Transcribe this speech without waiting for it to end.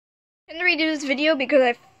I'm gonna redo this video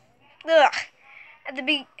because at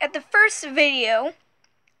the first video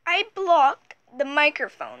I blocked the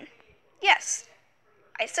microphone. Yes,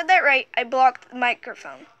 I said that right. I blocked the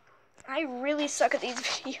microphone. I really suck at these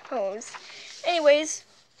videos. Anyways,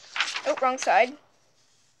 oh, wrong side.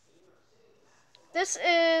 This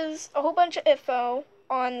is a whole bunch of info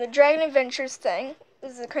on the Dragon Adventures thing.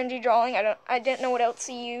 This is a cringy drawing. I didn't know what else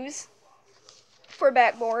to use for a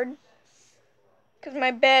backboard, because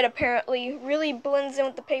my bed apparently really blends in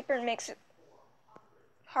with the paper and makes it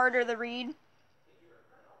harder to read,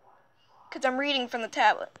 because I'm reading from the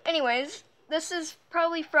tablet. Anyways, this is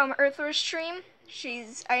probably from Earthra's stream.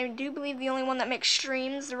 She's, I do believe, the only one that makes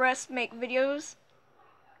streams. The rest make videos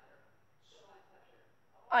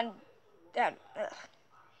on that.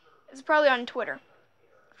 It's probably on Twitter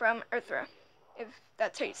from Earthra, if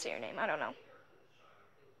that's how you say your name. I don't know.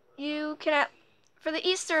 You can have, for the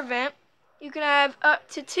Easter event, you can have up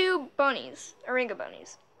to 2 bunnies, Oringa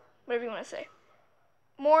bunnies, whatever you want to say.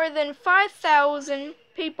 More than 5,000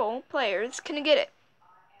 players can get it.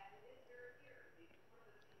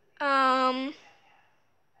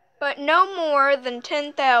 But no more than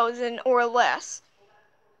 10,000 or less.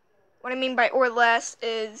 What I mean by or less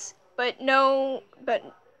is, no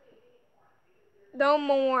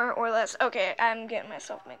more or less. Okay, I'm getting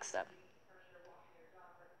myself mixed up.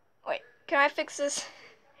 Wait, can I fix this?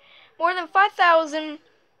 More than 5,000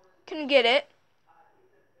 can get it,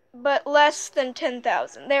 but less than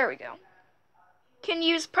 10,000. There we go. Can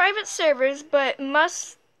use private servers, but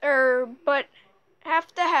have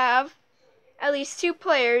to have at least 2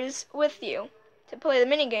 players with you to play the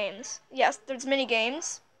mini games. Yes, there's mini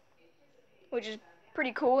games, which is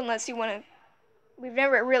pretty cool unless you want to. We've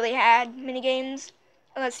never really had mini games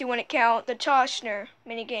unless you want to count the Toshner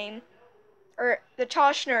mini game or the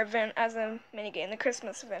Toshner event as a mini game, the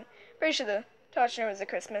Christmas event. Pretty sure the Toshner was a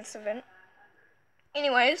Christmas event.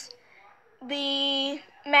 Anyways, the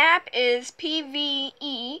map is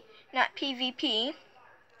PvE, not PvP.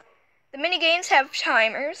 The mini games have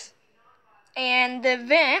timers. And the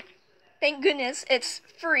event, thank goodness, it's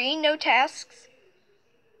free, no tasks.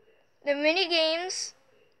 The minigames,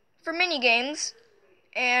 for minigames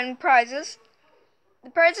and prizes, the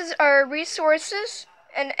prizes are resources,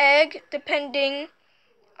 an egg, depending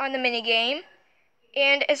on the minigame,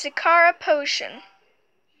 and a Sakara potion.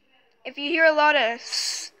 If you hear a lot of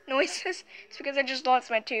noises, it's because I just lost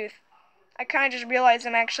my tooth. I kind of just realized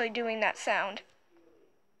I'm actually doing that sound,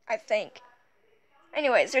 I think.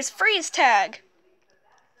 Anyways, there's freeze tag.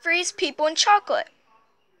 Freeze people in chocolate.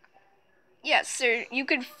 Yes, sir, you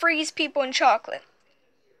could freeze people in chocolate.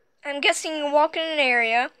 I'm guessing you walk in an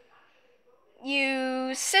area,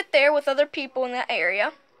 you sit there with other people in that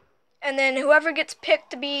area, and then whoever gets picked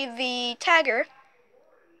to be the tagger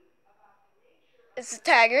is the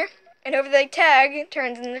tagger, and whoever they tag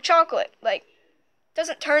turns into chocolate. Like,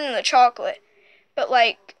 doesn't turn into chocolate, but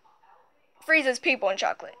like, freezes people in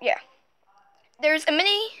chocolate, yeah. There's a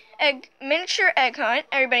miniature egg hunt,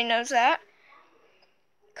 everybody knows that.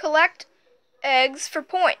 Collect eggs for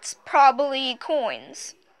points, probably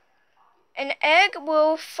coins. An egg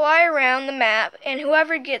will fly around the map, and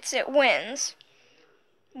whoever gets it wins.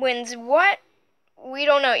 Wins what? We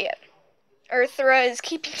don't know yet. Earthra is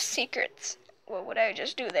keeping secrets. What would I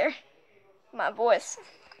just do there? My voice.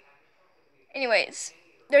 Anyways,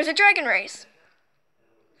 there's a dragon race.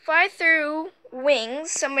 Fly through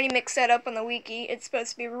wings. Somebody mixed that up on the wiki. It's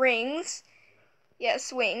supposed to be rings.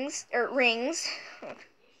 Yes, wings. Or rings.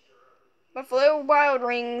 Buffalo Wild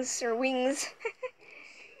Rings, or wings.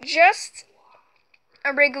 Just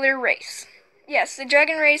a regular race. Yes, the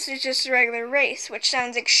dragon race is just a regular race, which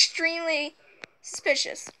sounds extremely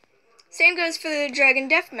suspicious. Same goes for the dragon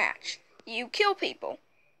death match. You kill people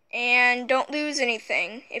and don't lose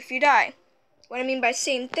anything if you die. What I mean by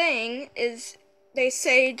same thing is they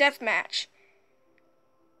say death match,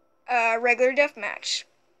 regular death match,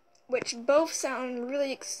 which both sound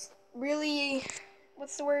really,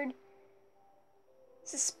 what's the word?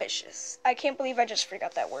 Suspicious. I can't believe I just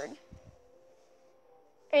forgot that word.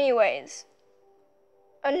 Anyways,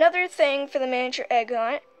 another thing for the miniature egg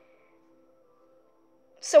hunt.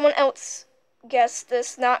 Someone else guessed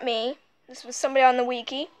this, not me. This was somebody on the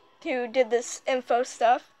wiki who did this info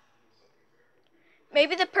stuff.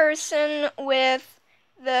 Maybe the person with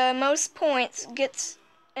the most points gets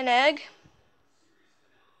an egg.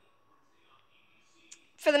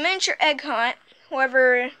 For the miniature egg hunt,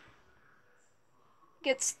 whoever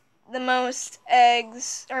gets the most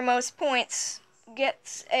eggs or most points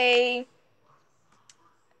gets a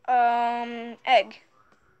egg.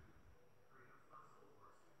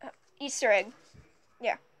 Easter egg.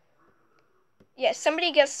 Yeah. Yes,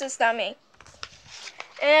 somebody guessed this, not me.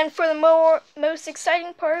 And for the most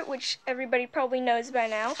exciting part, which everybody probably knows by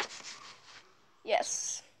now,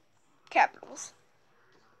 yes, capitals,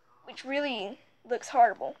 which really looks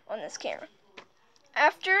horrible on this camera.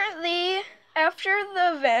 After the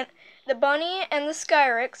event, the bunny and the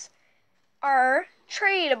Skyrix are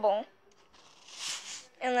tradable.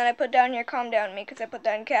 And then I put down here, calm down me, because I put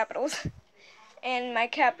that in capitals. And my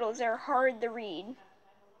capitals are hard to read.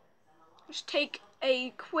 Just take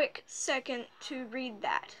a quick second to read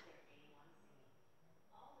that.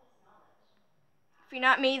 If you're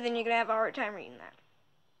not me, then you're going to have a hard time reading that.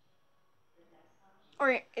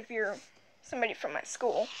 Or if you're somebody from my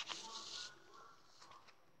school.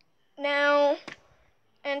 Now,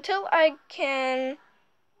 until I can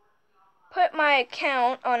put my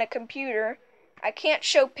account on a computer, I can't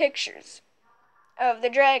show pictures of the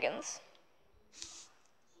dragons.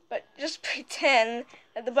 But just pretend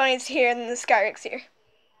that the bunny's here and the Skyrix here.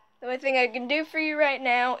 The only thing I can do for you right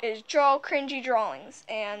now is draw cringy drawings,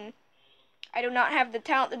 and I do not have the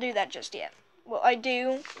talent to do that just yet. Well, I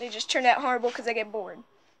do. They just turned out horrible because I get bored.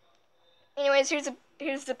 Anyways,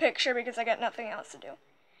 here's the picture because I got nothing else to do.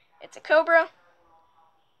 It's a cobra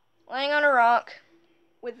laying on a rock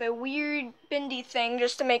with a weird bendy thing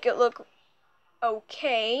just to make it look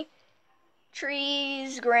okay.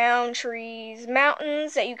 Trees, ground trees,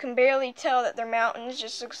 mountains that you can barely tell that they're mountains,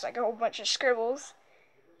 just looks like a whole bunch of scribbles.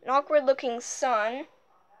 An awkward looking sun.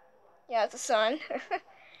 Yeah, it's a sun.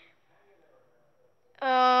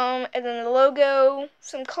 And then the logo,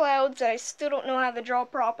 some clouds that I still don't know how to draw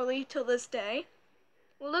properly till this day.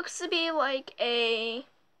 It looks to be like a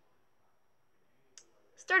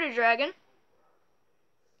starter dragon.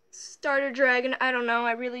 I don't know,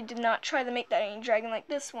 I really did not try to make that any dragon like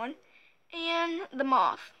this one. And the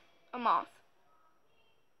moth, a moth.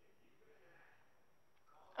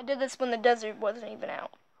 I did this when the desert wasn't even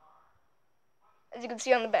out. As you can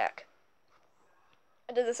see on the back.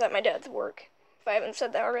 I did this at my dad's work, if I haven't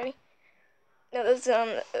said that already. No, this is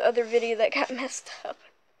on the other video that got messed up.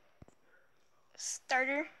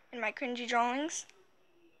 Starter in my cringy drawings.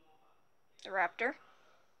 The raptor.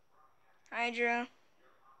 Hydra.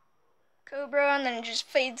 Cobra, and then it just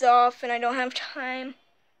fades off and I don't have time to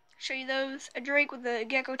show you those. A drake with a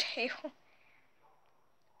gecko tail.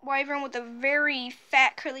 Wyvern with a very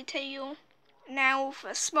fat curly tail. Now with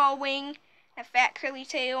a small wing and a fat curly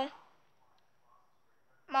tail.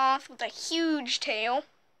 Moth with a huge tail.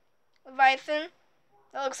 Leviathan,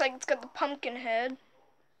 that looks like it's got the pumpkin head.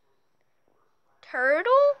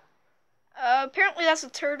 Turtle? Apparently that's a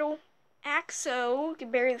turtle. Axo, you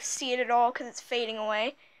can barely see it at all because it's fading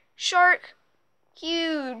away. Shark,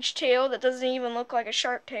 huge tail that doesn't even look like a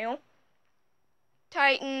shark tail.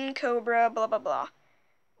 Titan, cobra, blah blah blah.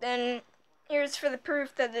 Then here's for the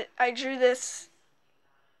proof that I drew this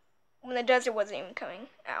when the desert wasn't even coming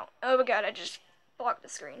out. Oh my god, I just blocked the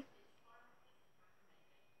screen.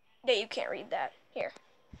 Yeah, you can't read that. Here,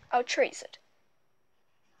 I'll trace it.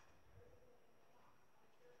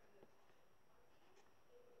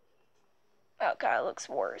 Oh god, it looks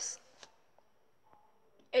worse.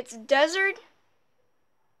 It's desert,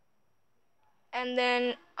 and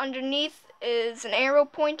then underneath is an arrow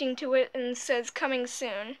pointing to it and says coming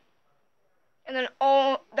soon. And then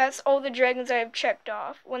that's all the dragons I have checked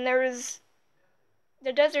off. When there was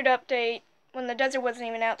the desert update, when the desert wasn't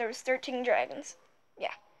even out, there was 13 dragons.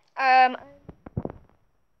 Yeah. I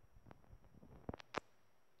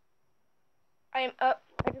am up.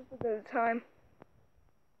 I just looked at the time.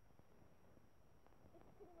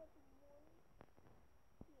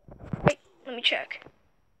 Wait, let me check.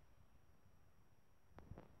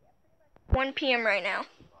 1 p.m. right now.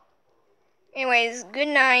 Anyways, good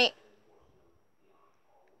night.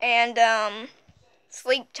 And,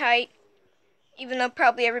 sleep tight. Even though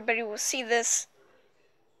probably everybody will see this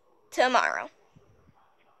tomorrow.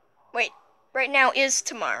 Wait, right now is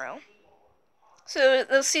tomorrow. So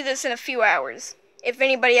they'll see this in a few hours. If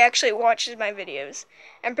anybody actually watches my videos.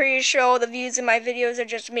 I'm pretty sure all the views in my videos are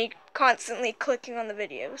just me constantly clicking on the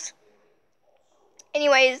videos.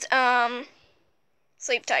 Anyways,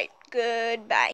 sleep tight. Goodbye.